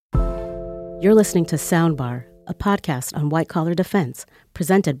You're listening to Soundbar, a podcast on white-collar defense,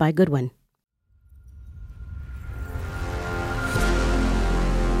 presented by Goodwin.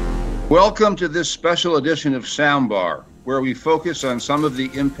 Welcome to this special edition of Soundbar, where we focus on some of the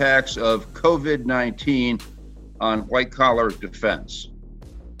impacts of COVID-19 on white-collar defense.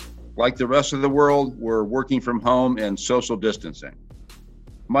 Like the rest of the world, we're working from home and social distancing.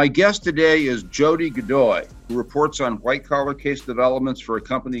 My guest today is Jody Godoy, who reports on white-collar case developments for a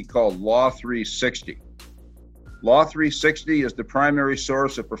company called Law 360. Law 360 is the primary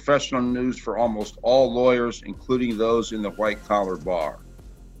source of professional news for almost all lawyers, including those in the white-collar bar.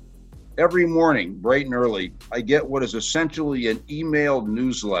 Every morning, bright and early, I get what is essentially an emailed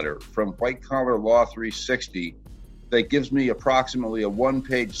newsletter from White Collar Law 360 that gives me approximately a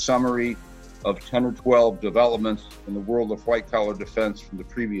one-page summary of 10 or 12 developments in the world of white-collar defense from the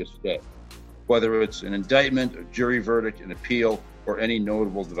previous day, whether it's an indictment, a jury verdict, an appeal, or any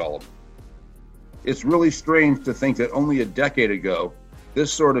notable development. It's really strange to think that only a decade ago,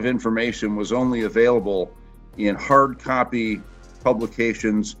 this sort of information was only available in hard copy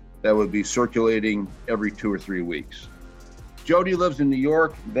publications that would be circulating every 2 or 3 weeks. Jody lives in New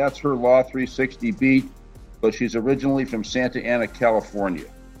York. That's her Law 360 beat, but she's originally from Santa Ana, California.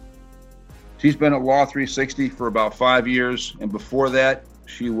 She's been at Law 360 for about 5 years, and before that,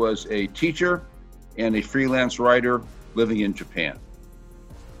 she was a teacher and a freelance writer living in Japan.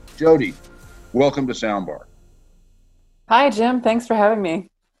 Jody, welcome to Soundbar. Hi, Jim. Thanks for having me.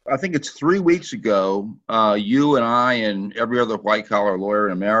 I think it's 3 weeks ago, you and I and every other white-collar lawyer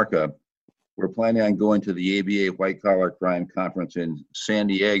in America were planning on going to the ABA White-Collar Crime Conference in San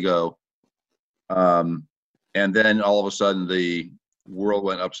Diego, and then all of a sudden the world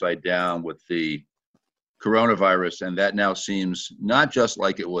went upside down with the coronavirus, and that now seems not just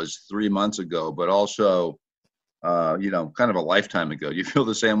like it was 3 months ago, but also, kind of a lifetime ago. Do you feel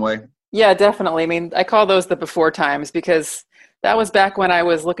the same way? Yeah, definitely. I mean, I call those the before times because that was back when I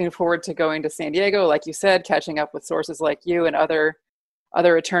was looking forward to going to San Diego, like you said, catching up with sources like you and other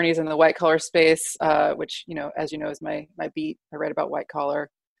attorneys in the white collar space, which, as you know, is my beat. I write about white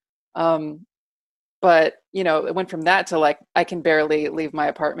collar. But, it went from that to like, I can barely leave my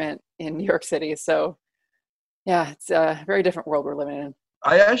apartment in New York City. So yeah, it's a very different world we're living in.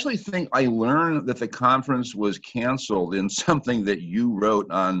 I actually think I learned that the conference was canceled in something that you wrote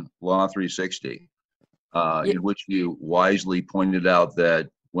on Law 360, in which you wisely pointed out that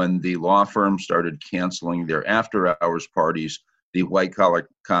when the law firms started canceling their after-hours parties, the white-collar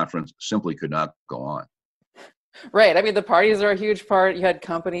conference simply could not go on. Right. I mean, the parties are a huge part. You had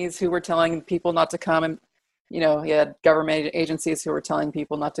companies who were telling people not to come, and, you had government agencies who were telling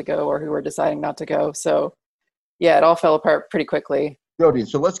people not to go or who were deciding not to go. So, yeah, it all fell apart pretty quickly. Jody,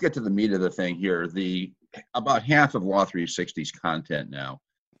 so let's get to the meat of the thing here. About half of Law 360's content now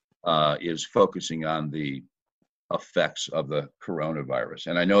is focusing on the effects of the coronavirus.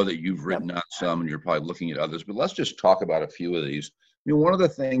 And I know that you've written on some and you're probably looking at others, but let's just talk about a few of these. One of the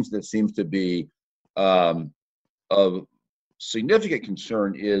things that seems to be of significant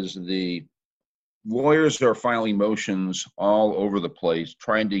concern is the lawyers are filing motions all over the place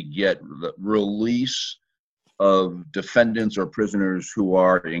trying to get the release of defendants or prisoners who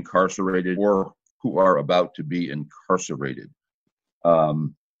are incarcerated or who are about to be incarcerated.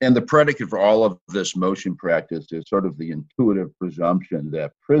 And the predicate for all of this motion practice is sort of the intuitive presumption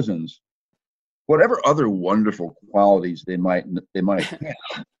that prisons, whatever other wonderful qualities they might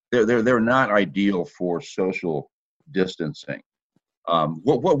have, they're not ideal for social distancing.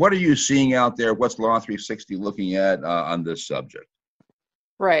 What are you seeing out there? What's Law 360 looking at on this subject?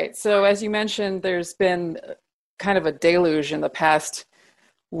 Right. So as you mentioned, there's been kind of a deluge in the past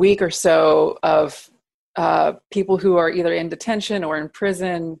week or so of people who are either in detention or in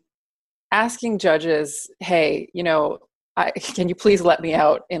prison asking judges, hey, can you please let me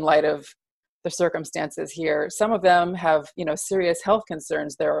out in light of the circumstances here? Some of them have, serious health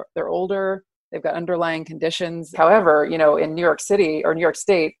concerns. They're older, they've got underlying conditions. However, in New York City or New York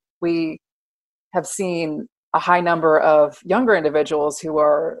State, we have seen a high number of younger individuals who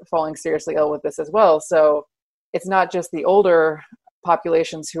are falling seriously ill with this as well. So it's not just the older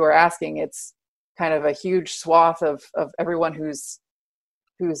populations who are asking, it's kind of a huge swath of everyone who's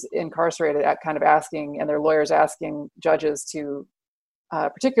incarcerated at kind of asking, and their lawyers asking judges to,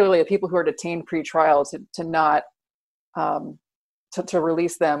 particularly the people who are detained pre-trial, to not to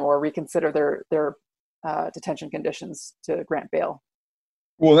release them or reconsider their detention conditions to grant bail.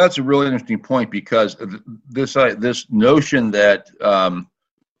 Well, that's a really interesting point, because this notion that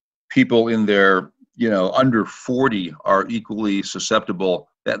people in their under 40 are equally susceptible,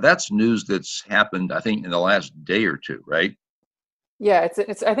 that's news that's happened, I think, in the last day or two, right? Yeah,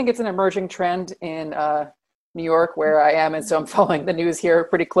 it's I think it's an emerging trend in New York where I am, and so I'm following the news here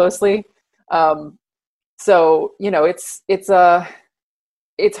pretty closely. So it's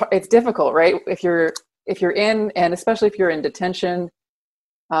difficult, right? If you're in, and especially if you're in detention,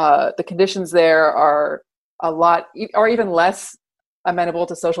 the conditions there are are even less amenable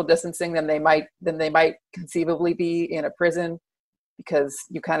to social distancing than they might conceivably be in a prison, because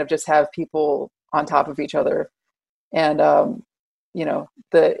you kind of just have people on top of each other. And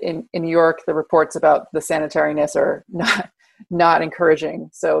in New York, the reports about the sanitariness are not encouraging.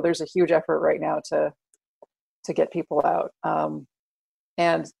 So there's a huge effort right now to get people out.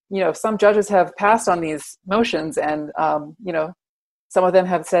 And some judges have passed on these motions, and some of them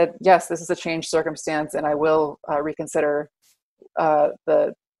have said, yes, this is a changed circumstance, and I will reconsider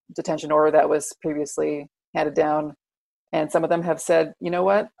the detention order that was previously handed down. And some of them have said, you know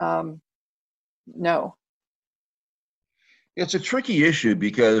what, no. It's a tricky issue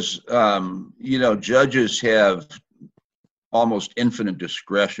because, judges have almost infinite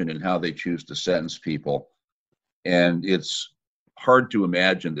discretion in how they choose to sentence people. And it's hard to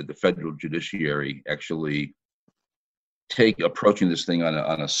imagine that the federal judiciary actually approaching this thing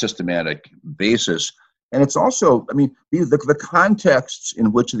on a systematic basis. And it's also, the contexts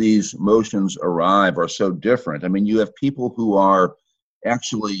in which these motions arrive are so different. I mean, you have people who are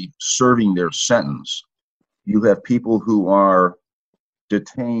actually serving their sentence. You have people who are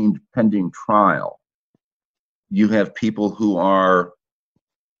detained pending trial. You have people who are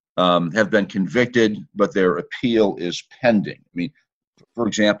have been convicted, but their appeal is pending. I mean, for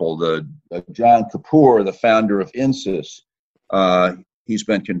example, the John Kapoor, the founder of INSIS, he's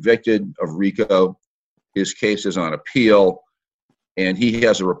been convicted of RICO. His case is on appeal, and he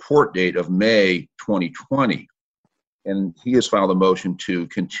has a report date of May 2020. And he has filed a motion to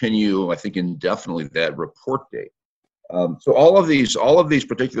continue, I think, indefinitely that report date. So all of these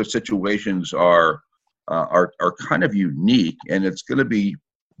particular situations are kind of unique, and it's going to be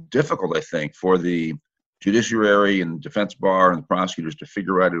difficult, I think, for the judiciary and defense bar and the prosecutors to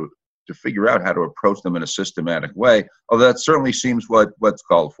figure out how to approach them in a systematic way. Although that certainly seems what's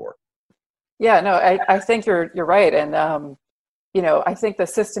called for. Yeah, no, I think you're right, and I think the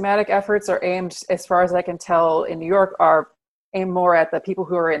systematic efforts are aimed, as far as I can tell, in New York, are aimed more at the people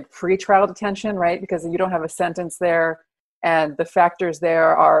who are in pretrial detention, right? Because you don't have a sentence there, and the factors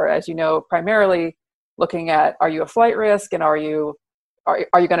there are, as you know, primarily looking at, are you a flight risk, and are you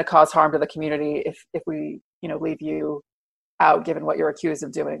going to cause harm to the community if we leave you out, given what you're accused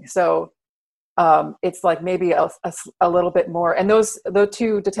of doing. So it's like maybe a little bit more. And those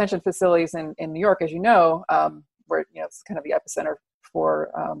two detention facilities in New York, as you know, where it's kind of the epicenter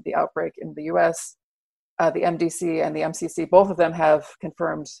for the outbreak in the U.S. The MDC and the MCC, both of them have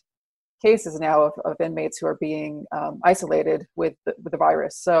confirmed cases now of inmates who are being isolated with the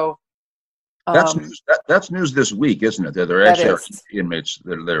virus. So that's news this week, isn't it? There actually are inmates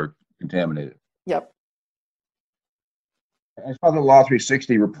that are contaminated. Yep. I saw that Law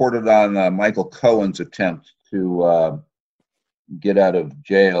 360 reported on Michael Cohen's attempt to get out of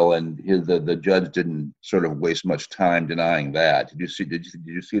jail, and the judge didn't sort of waste much time denying that. Did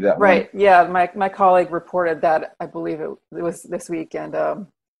you see that? Right. One? Yeah. My colleague reported that. I believe it was this week, and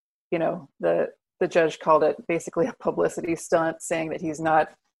the judge called it basically a publicity stunt, saying that he's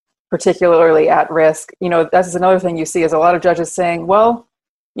not particularly at risk. That's another thing you see is a lot of judges saying, well,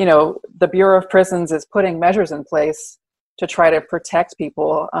 the Bureau of Prisons is putting measures in place to try to protect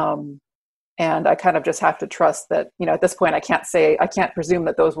people. And I kind of just have to trust that, at this point, I can't presume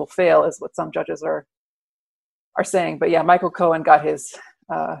that those will fail, is what some judges are saying. But yeah, Michael Cohen got his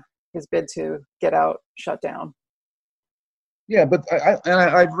bid to get out shut down. Yeah, but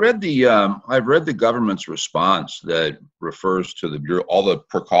I've read the government's response that refers to the Bureau, all the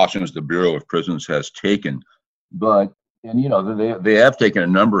precautions the Bureau of Prisons has taken, they have taken a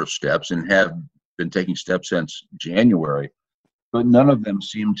number of steps and have been taking steps since January, but none of them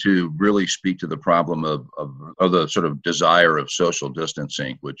seem to really speak to the problem of the sort of desire of social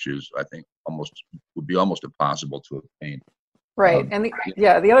distancing, which is, I think, would be almost impossible to obtain. Right, and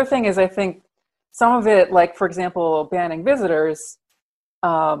the other thing is, I think some of it, like, for example, banning visitors,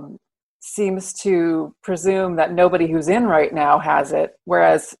 seems to presume that nobody who's in right now has it,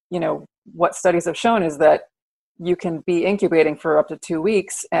 whereas, what studies have shown is that you can be incubating for up to 2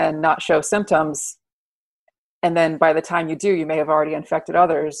 weeks and not show symptoms, and then by the time you do, you may have already infected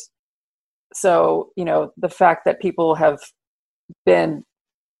others. So, the fact that people have been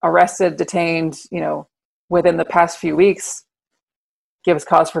arrested, detained, within the past few weeks gives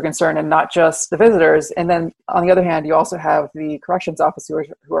cause for concern, and not just the visitors. And then on the other hand, you also have the corrections officers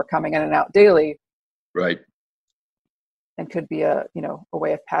who are coming in and out daily. Right. could be a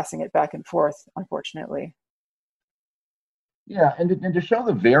way of passing it back and forth, unfortunately. Yeah, and to show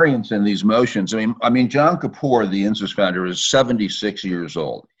the variance in these motions, I mean, John Kapoor, the Insys founder, is 76 years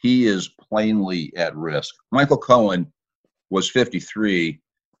old. He is plainly at risk. Michael Cohen was 53.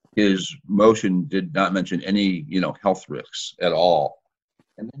 His motion did not mention any, health risks at all.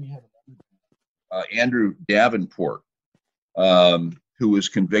 And then you have Andrew Davenport, who was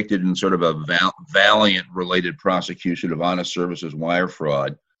convicted in sort of a Valiant-related prosecution of honest services wire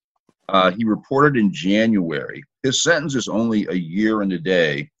fraud. He reported in January. His sentence is only a year and a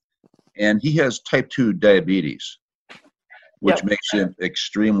day, and he has type 2 diabetes, which makes him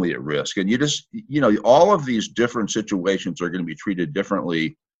extremely at risk. And all of these different situations are going to be treated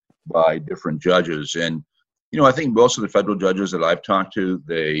differently by different judges. And, I think most of the federal judges that I've talked to,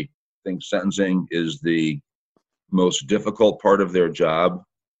 they think sentencing is the most difficult part of their job.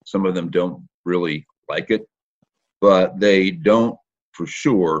 Some of them don't really like it, but they don't for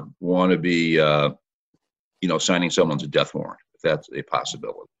sure want to be, signing someone's death warrant, if that's a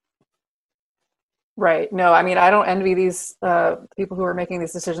possibility. Right. No, I mean, I don't envy these people who are making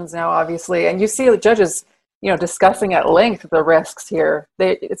these decisions now, obviously. And you see the judges, discussing at length the risks here.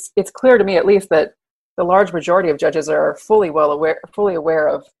 It's clear to me, at least, that the large majority of judges are fully aware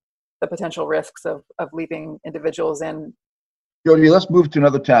of the potential risks of leaving individuals in. Jody, let's move to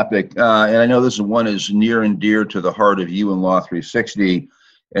another topic. And I know this one is near and dear to the heart of you and Law 360,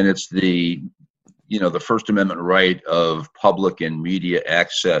 and it's the First Amendment right of public and media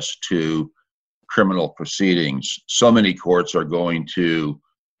access to criminal proceedings. So many courts are going to,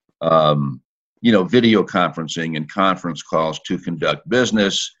 video conferencing and conference calls to conduct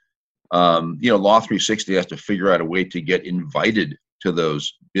business. Law 360 has to figure out a way to get invited to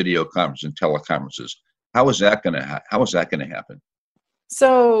those video conferences and teleconferences. How is that going to happen?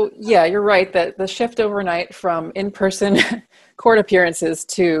 So, yeah, you're right that the shift overnight from in-person court appearances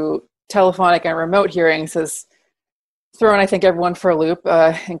to telephonic and remote hearings has thrown, I think, everyone for a loop,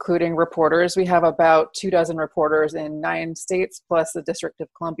 including reporters. We have about 24 reporters in 9 states plus the District of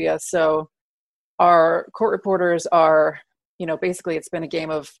Columbia. So our court reporters are, basically it's been a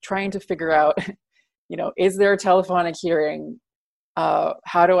game of trying to figure out, is there a telephonic hearing?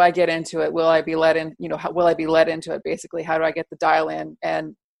 How do I get into it? Will I be let in? Will I be led into it? Basically, how do I get the dial in?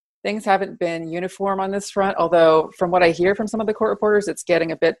 And things haven't been uniform on this front, although from what I hear from some of the court reporters, it's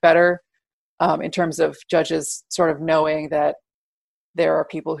getting a bit better in terms of judges sort of knowing that there are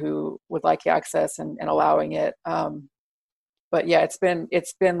people who would like access and allowing it. But yeah, it's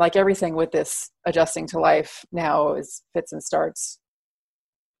been like everything with this adjusting to life now is fits and starts.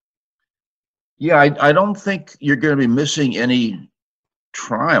 Yeah, I don't think you're going to be missing any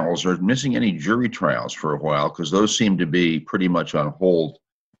trials or missing any jury trials for a while, because those seem to be pretty much on hold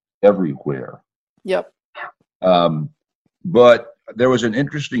everywhere. Yep. But there was an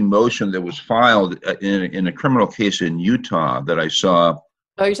interesting motion that was filed in a criminal case in Utah that I saw.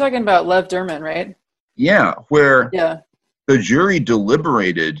 Oh, you're talking about Lev Derman, right? Yeah, where the jury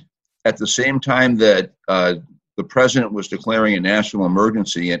deliberated at the same time that the president was declaring a national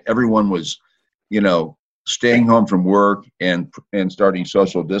emergency, and everyone was, staying home from work and starting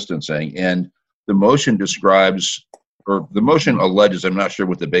social distancing. And the motion describes, or the motion alleges, I'm not sure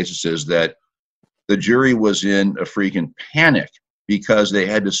what the basis is, that the jury was in a freaking panic because they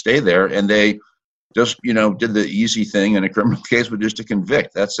had to stay there, and they just, did the easy thing in a criminal case, but just to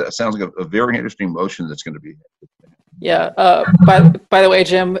convict. That sounds like a very interesting motion that's going to be. Yeah. By the way,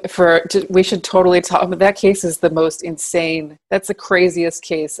 Jim, we should totally talk. That case is the most insane. That's the craziest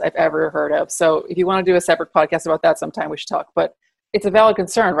case I've ever heard of. So if you want to do a separate podcast about that sometime, we should talk. But it's a valid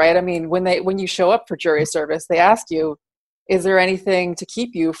concern, right? I mean, when you show up for jury service, they ask you, is there anything to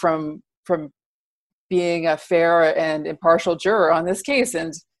keep you from being a fair and impartial juror on this case?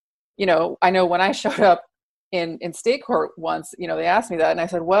 And, I know when I showed up in state court once, they asked me that, and I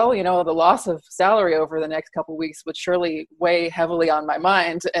said, well, the loss of salary over the next couple of weeks would surely weigh heavily on my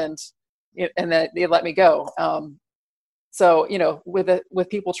mind, and that they let me go. So, with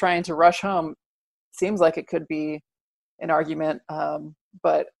people trying to rush home, seems like it could be an argument,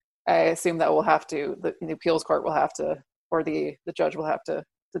 but I assume that the appeals court will have to, or the judge will have to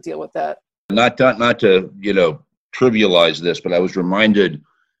deal with that. Not to trivialize this, but I was reminded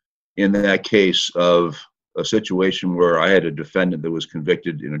in that case of a situation where I had a defendant that was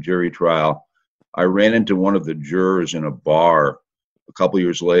convicted in a jury trial. I ran into one of the jurors in a bar a couple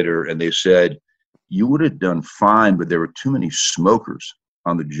years later, and they said, you would have done fine, but there were too many smokers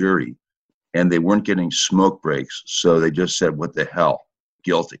on the jury, and they weren't getting smoke breaks, so they just said, what the hell,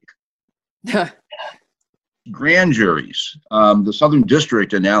 guilty. Grand juries. The Southern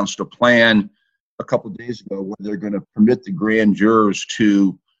District announced a plan a couple of days ago where they're going to permit the grand jurors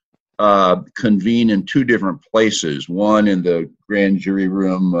to convene in two different places, one in the grand jury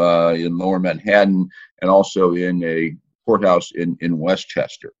room in Lower Manhattan and also in a courthouse in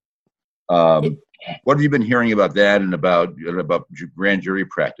Westchester. What have you been hearing about that and about grand jury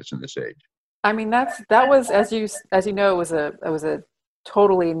practice in this age? I mean, that was, as you know, it was a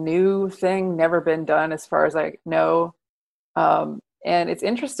totally new thing, never been done as far as I know. And it's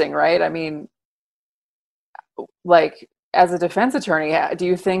interesting, right? I mean, like, as a defense attorney, do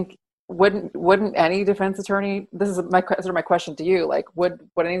you think wouldn't any defense attorney, this is my question to you, like, would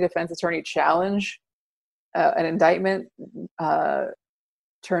any defense attorney challenge an indictment that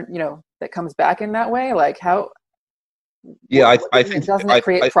comes back in that way? Like, how? Yeah, I think doesn't it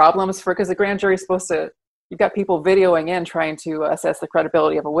create problems because the grand jury is supposed to? You've got people videoing in trying to assess the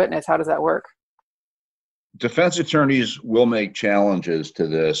credibility of a witness. How does that work? Defense attorneys will make challenges to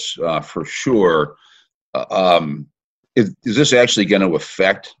this for sure. Is this actually going to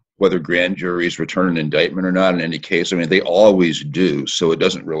affect whether grand juries return an indictment or not in any case? I mean, they always do, so it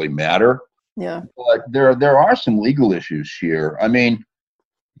doesn't really matter. Yeah. But there are some legal issues here. I mean,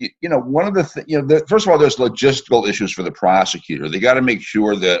 one of the first of all, there's logistical issues for the prosecutor. They got to make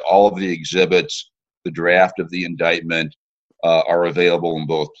sure that all of the exhibits, the draft of the indictment, are available in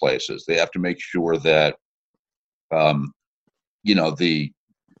both places. They have to make sure that the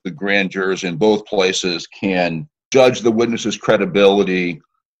grand jurors in both places can judge the witness's credibility,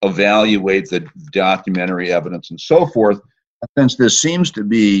 evaluate the documentary evidence, and so forth. Since this seems to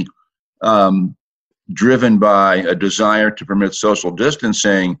be driven by a desire to permit social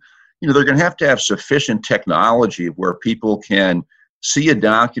distancing, they're going to have sufficient technology where people can see a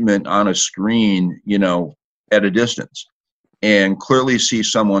document on a screen, at a distance, and clearly see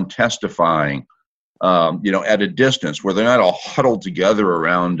someone testifying, at a distance where they're not all huddled together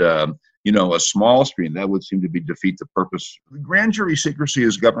around, a small screen. That would seem to defeat the purpose. Grand jury secrecy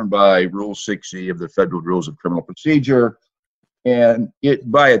is governed by Rule 6E of the Federal Rules of Criminal Procedure. And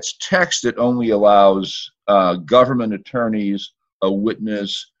by its text, it only allows government attorneys, a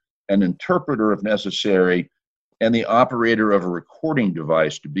witness, an interpreter if necessary, and the operator of a recording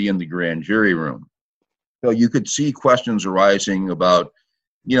device to be in the grand jury room. So you could see questions arising about,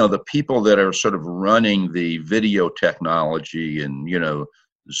 the people that are sort of running the video technology and,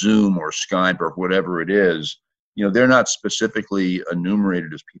 Zoom or Skype or whatever it is, they're not specifically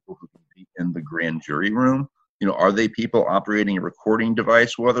enumerated as people who can be in the grand jury room. Are they people operating a recording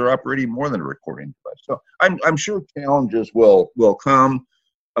device? Well, they're operating more than a recording device. So I'm sure challenges will come.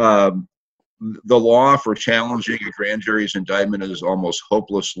 The law for challenging a grand jury's indictment is almost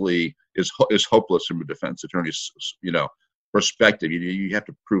hopeless from a defense attorney's perspective. You have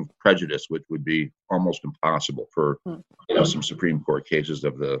to prove prejudice, which would be almost impossible for some Supreme Court cases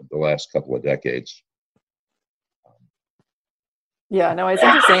of the last couple of decades. Yeah, no, it's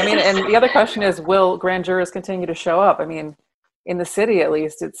interesting. I mean, and the other question is, will grand jurors continue to show up? I mean, in the city, at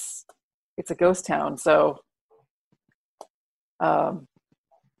least, it's a ghost town. So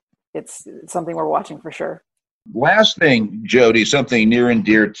it's something we're watching for sure. Last thing, Jody, something near and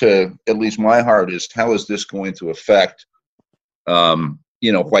dear to at least my heart is, how is this going to affect,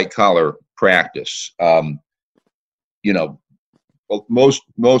 white collar practice?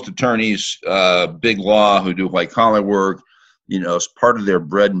 Most attorneys, big law, who do white collar work, as part of their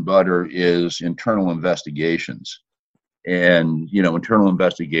bread and butter is internal investigations. And, internal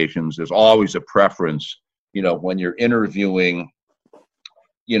investigations, there's always a preference, when you're interviewing,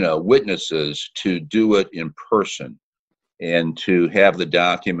 witnesses, to do it in person and to have the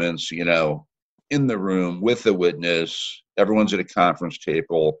documents, in the room with the witness. Everyone's at a conference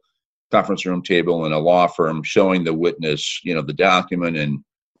room table in a law firm, showing the witness, the document and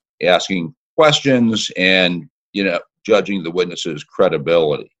asking questions and, judging the witness's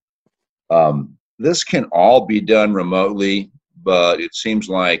credibility. This can all be done remotely, but it seems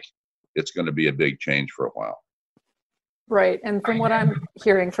like it's going to be a big change for a while. Right. And from what I'm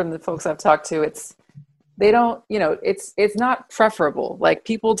hearing from the folks I've talked to, it's not preferable. Like,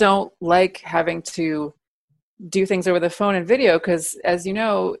 people don't like having to do things over the phone and video because, as you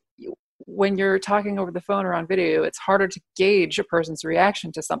know, when you're talking over the phone or on video, it's harder to gauge a person's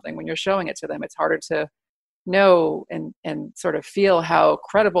reaction to something when you're showing it to them. It's harder to know and sort of feel how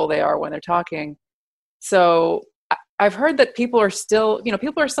credible they are when they're talking. So I've heard that people are still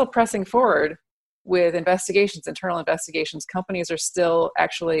pressing forward with investigations, internal investigations. Companies are still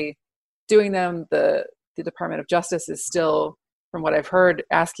actually doing them. The Department of Justice is still, from what I've heard,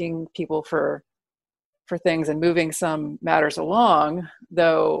 asking people for things and moving some matters along,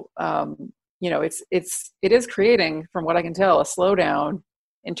 though it is creating, from what I can tell, a slowdown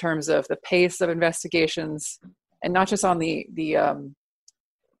in terms of the pace of investigations, and not just on the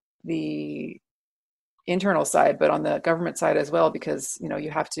internal side, but on the government side as well, because, you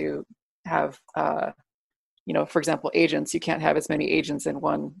have to have, for example, agents. You can't have as many agents in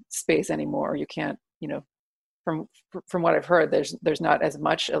one space anymore. You can't, from what I've heard, there's not as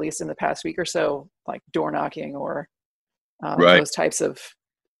much, at least in the past week or so, like door knocking or those types of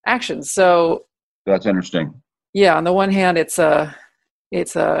actions. So that's interesting. Yeah, on the one hand, it's a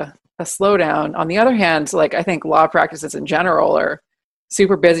slowdown. On the other hand, like, I think law practices in general are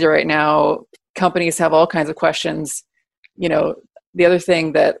super busy right now. Companies have all kinds of questions. The other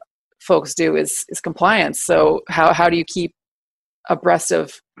thing that folks do is compliance. So how do you keep abreast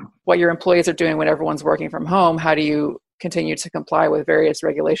of what your employees are doing when everyone's working from home? How do you continue to comply with various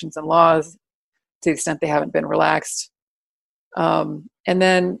regulations and laws to the extent they haven't been relaxed? And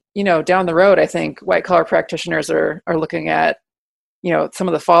then, down the road, I think white collar practitioners are looking at, some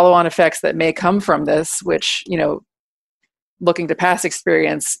of the follow-on effects that may come from this, which, looking to past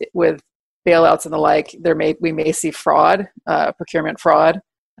experience with bailouts and the like, we may see fraud, procurement fraud,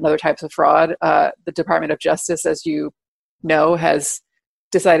 and other types of fraud. The Department of Justice, as you know, has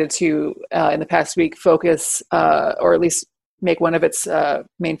decided to, in the past week, focus, or at least make one of its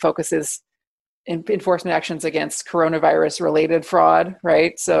main focuses enforcement actions against coronavirus-related fraud,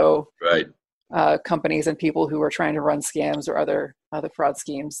 right? So, companies and people who are trying to run scams or other fraud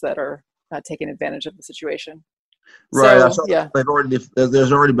schemes that are taking advantage of the situation. Right. So, yeah.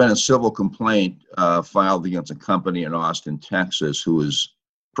 There's already been a civil complaint filed against a company in Austin, Texas, who is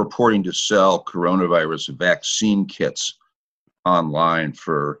purporting to sell coronavirus vaccine kits online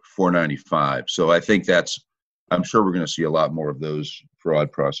for $4.95. So I think I'm sure we're going to see a lot more of those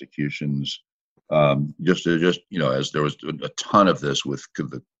fraud prosecutions. As there was a ton of this with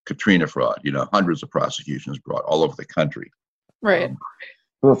the Katrina fraud, hundreds of prosecutions brought all over the country. Right.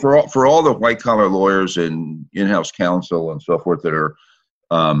 For all the white collar lawyers and in-house counsel and so forth that are,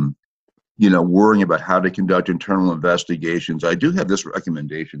 worrying about how to conduct internal investigations, I do have this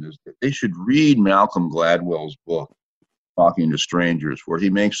recommendation: is that they should read Malcolm Gladwell's book, Talking to Strangers, where he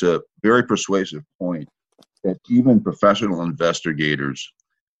makes a very persuasive point that even professional investigators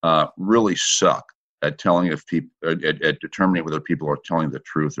really suck at telling if people at determining whether people are telling the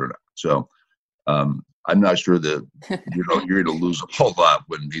truth or not. So I'm not sure that you're going to lose a whole lot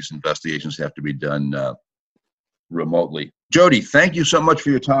when these investigations have to be done remotely. Jody, thank you so much for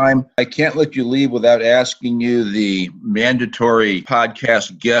your time. I can't let you leave without asking you the mandatory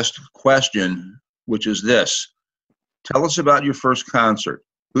podcast guest question, which is this: tell us about your first concert.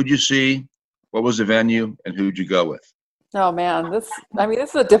 Who'd you see? What was the venue? And who'd you go with? Oh man, this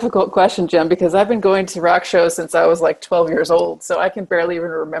is a difficult question, Jim, because I've been going to rock shows since I was like 12 years old. So I can barely even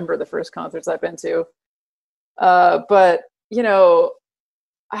remember the first concerts I've been to. But,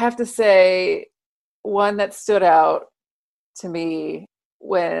 I have to say one that stood out to me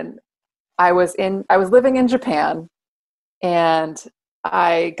when I was living in Japan, and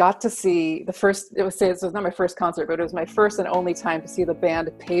I got to see it was not my first concert, but it was my first and only time to see the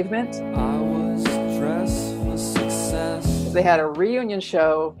band Pavement. They had a reunion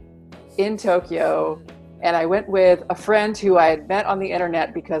show in Tokyo, and I went with a friend who I had met on the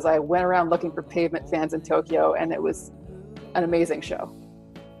internet because I went around looking for Pavement fans in Tokyo, and it was an amazing show.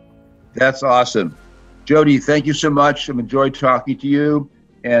 That's awesome. Jody, thank you so much. I've enjoyed talking to you,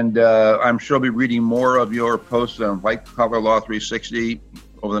 and I'm sure I'll be reading more of your posts on White Collar Law 360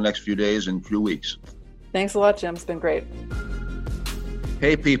 over the next few days and few weeks. Thanks a lot, Jim. It's been great.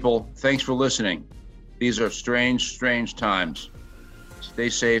 Hey, people. Thanks for listening. These are strange, strange times. Stay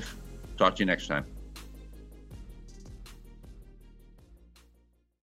safe. Talk to you next time.